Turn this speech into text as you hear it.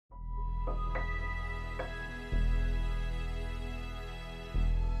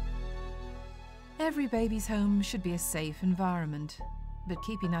Every baby's home should be a safe environment, but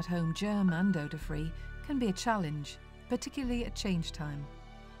keeping that home germ and odour-free can be a challenge, particularly at change time.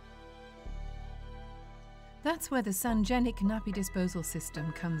 That's where the Sangenic Nappy disposal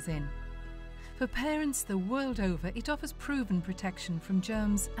system comes in. For parents the world over, it offers proven protection from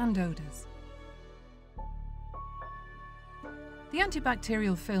germs and odours. The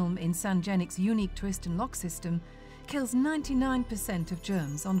antibacterial film in Sangenic's unique twist and lock system kills 99% of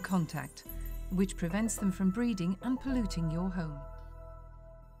germs on contact, which prevents them from breeding and polluting your home.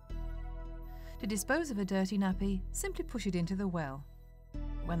 To dispose of a dirty nappy, simply push it into the well.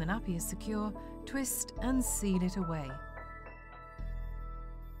 When the nappy is secure, twist and seal it away.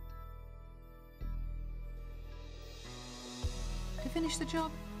 To finish the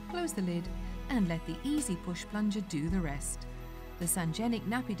job, close the lid and let the easy push plunger do the rest. The Sangenic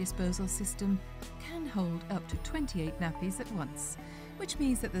Nappy disposal system can hold up to 28 nappies at once, which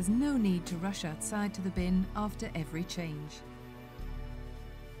means that there's no need to rush outside to the bin after every change.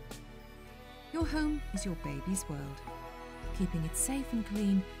 Your home is your baby's world. Keeping it safe and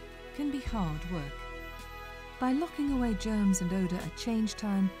clean can be hard work. By locking away germs and odour at change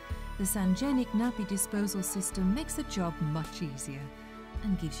time, the Sangenic Nappy disposal system makes the job much easier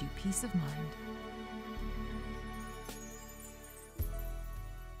and gives you peace of mind.